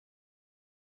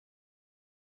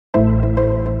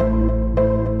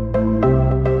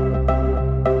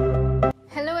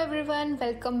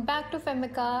welcome back to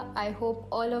Femica. I hope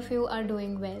all of you are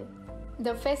doing well.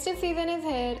 The festive season is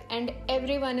here and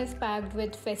everyone is packed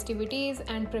with festivities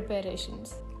and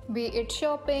preparations. Be it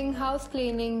shopping, house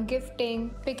cleaning, gifting,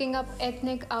 picking up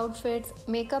ethnic outfits,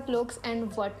 makeup looks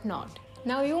and whatnot.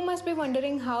 Now you must be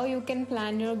wondering how you can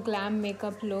plan your glam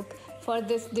makeup look for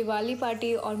this Diwali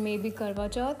party or maybe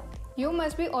Karwa Chauth. You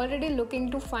must be already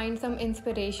looking to find some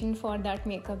inspiration for that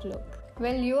makeup look.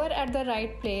 Well, you are at the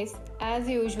right place. As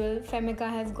usual, Femica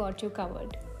has got you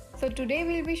covered. So today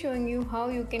we'll be showing you how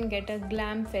you can get a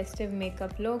glam festive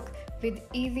makeup look with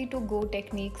easy to go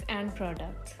techniques and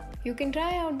products. You can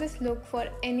try out this look for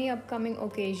any upcoming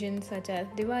occasions such as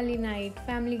Diwali night,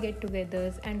 family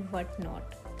get-togethers and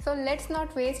whatnot. So let's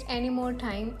not waste any more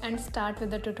time and start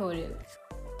with the tutorial.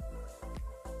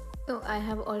 So I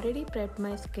have already prepped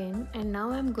my skin and now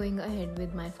I'm going ahead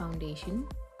with my foundation.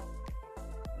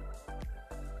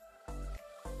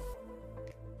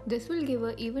 This will give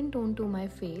an even tone to my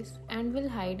face and will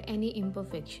hide any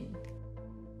imperfection.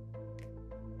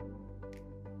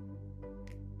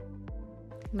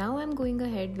 Now I'm going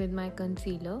ahead with my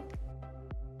concealer.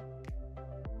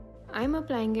 I'm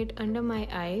applying it under my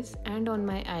eyes and on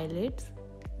my eyelids.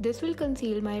 This will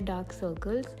conceal my dark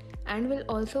circles and will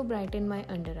also brighten my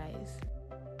under eyes.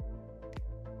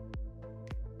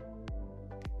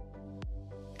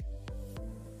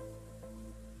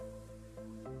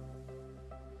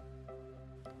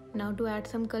 Now to add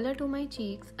some color to my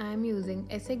cheeks, I am using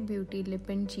Essek Beauty Lip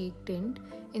and Cheek Tint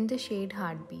in the shade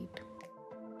Heartbeat.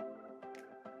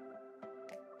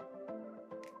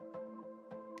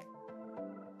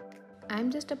 I am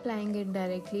just applying it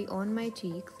directly on my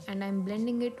cheeks and I am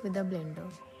blending it with a blender.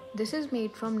 This is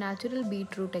made from natural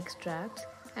beetroot extracts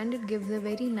and it gives a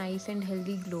very nice and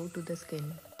healthy glow to the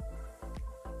skin.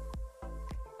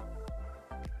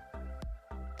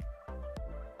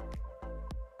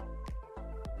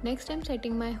 Next, I'm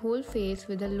setting my whole face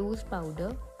with a loose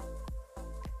powder.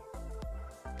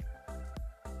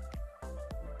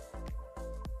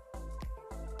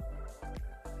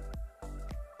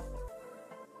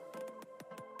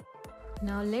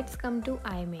 Now let's come to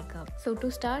eye makeup. So to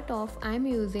start off, I'm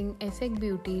using Essek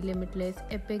Beauty Limitless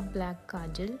Epic Black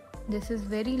Kajal. This is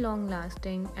very long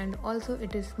lasting and also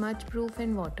it is smudge proof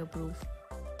and waterproof.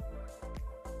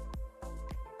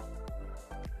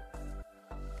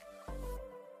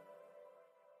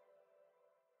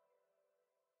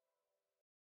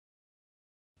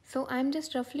 So I'm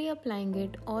just roughly applying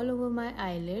it all over my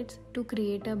eyelids to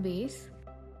create a base.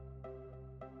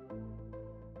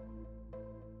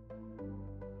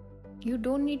 You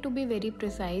don't need to be very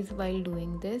precise while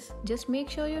doing this. Just make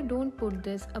sure you don't put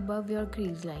this above your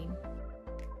crease line.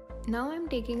 Now I'm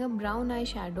taking a brown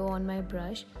eyeshadow on my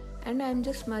brush and I'm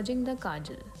just smudging the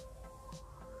kajal.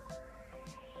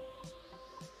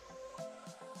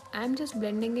 I'm just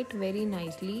blending it very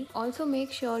nicely. Also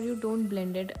make sure you don't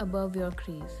blend it above your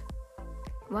crease.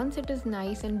 Once it is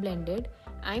nice and blended,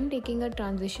 I'm taking a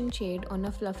transition shade on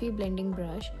a fluffy blending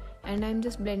brush and I'm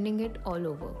just blending it all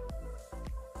over.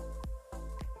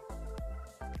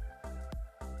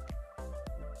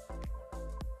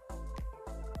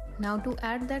 Now to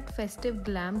add that festive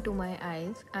glam to my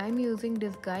eyes, I am using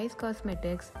Disguise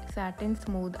Cosmetics Satin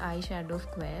Smooth Eyeshadow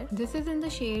Square. This is in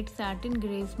the shade Satin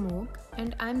Grey Smoke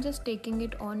and I am just taking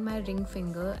it on my ring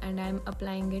finger and I am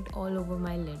applying it all over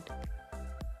my lid.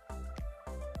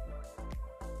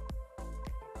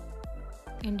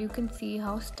 And you can see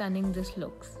how stunning this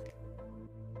looks.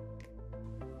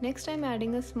 Next I am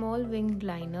adding a small winged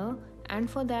liner and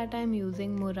for that I am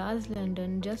using Muraz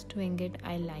London Just Wing It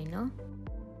eyeliner.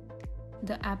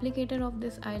 The applicator of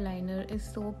this eyeliner is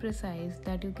so precise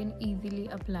that you can easily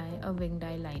apply a winged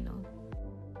eyeliner.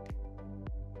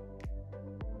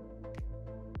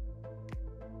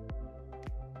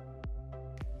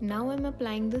 Now I'm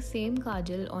applying the same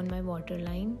kajal on my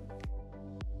waterline.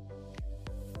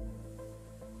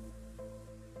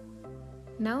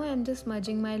 Now I'm just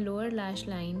smudging my lower lash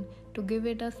line to give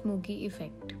it a smoky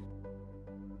effect.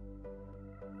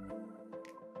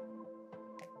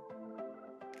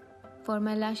 For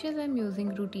my lashes, I'm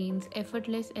using Routine's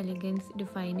Effortless Elegance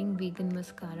Defining Vegan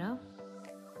Mascara.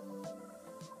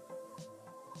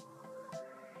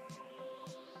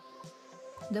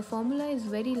 The formula is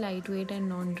very lightweight and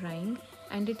non-drying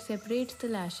and it separates the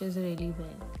lashes really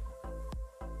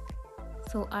well.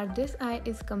 So our this eye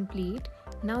is complete.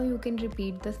 Now you can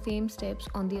repeat the same steps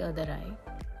on the other eye.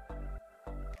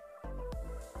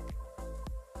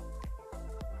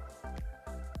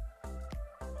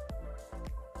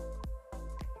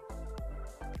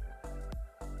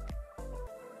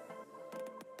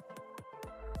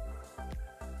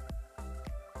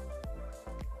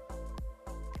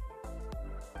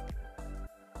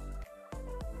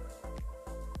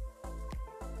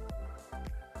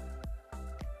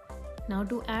 Now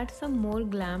to add some more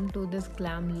glam to this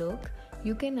glam look,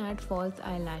 you can add false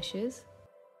eyelashes.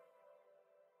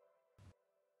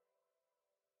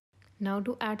 Now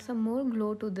to add some more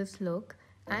glow to this look,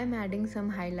 I am adding some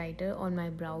highlighter on my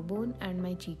brow bone and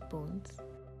my cheekbones.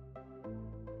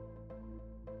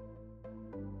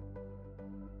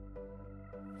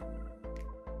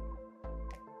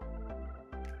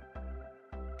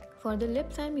 For the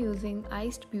lips, I am using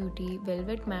Iced Beauty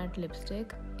Velvet Matte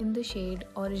Lipstick in the shade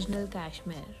Original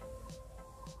Cashmere.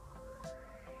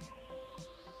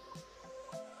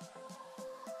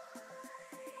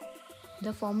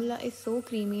 The formula is so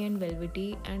creamy and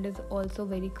velvety and is also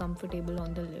very comfortable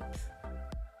on the lips.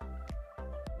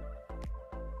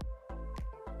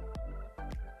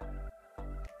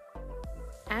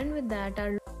 And with that,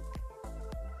 our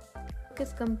look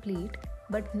is complete,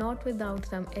 but not without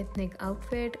some ethnic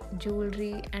outfit,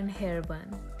 jewelry and hair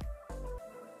bun.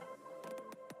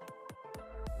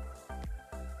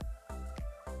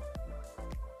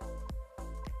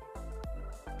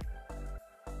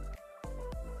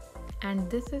 And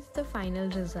this is the final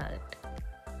result.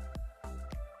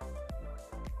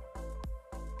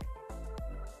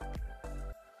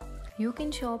 You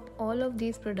can shop all of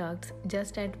these products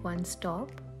just at one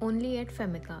stop, only at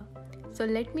Femica. So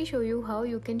let me show you how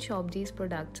you can shop these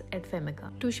products at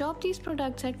Femica. To shop these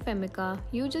products at Femica,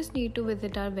 you just need to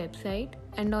visit our website,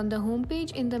 and on the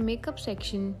homepage in the makeup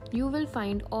section, you will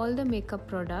find all the makeup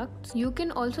products. You can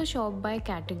also shop by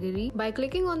category. By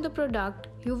clicking on the product,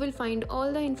 you will find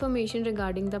all the information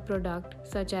regarding the product,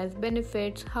 such as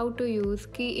benefits, how to use,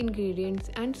 key ingredients,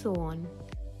 and so on.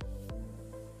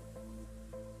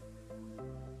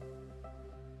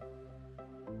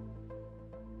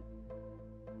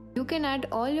 You can add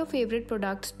all your favorite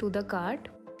products to the cart.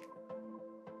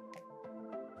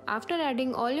 After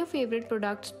adding all your favorite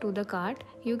products to the cart,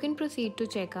 you can proceed to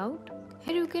checkout.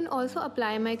 Here you can also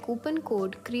apply my coupon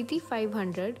code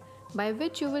KRITI500, by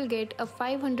which you will get a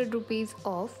 500 rupees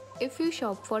off if you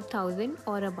shop for 1000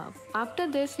 or above. After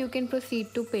this, you can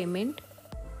proceed to payment.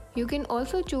 You can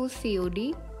also choose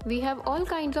COD. We have all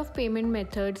kinds of payment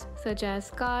methods such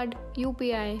as card,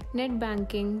 UPI, net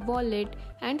banking, wallet,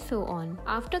 and so on.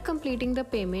 After completing the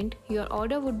payment, your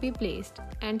order would be placed,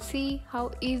 and see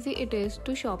how easy it is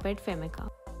to shop at Femica.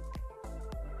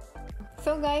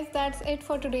 So guys, that's it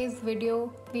for today's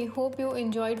video. We hope you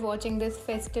enjoyed watching this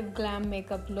festive glam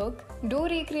makeup look. Do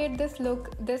recreate this look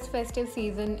this festive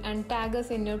season and tag us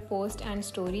in your posts and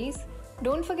stories.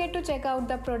 Don't forget to check out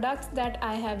the products that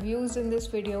I have used in this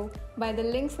video by the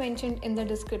links mentioned in the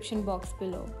description box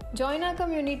below. Join our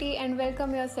community and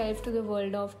welcome yourself to the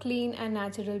world of clean and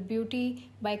natural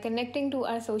beauty by connecting to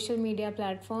our social media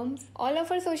platforms. All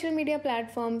of our social media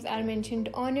platforms are mentioned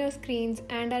on your screens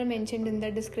and are mentioned in the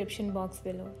description box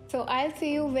below. So I'll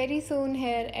see you very soon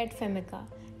here at Femica.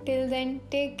 Till then,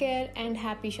 take care and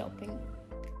happy shopping.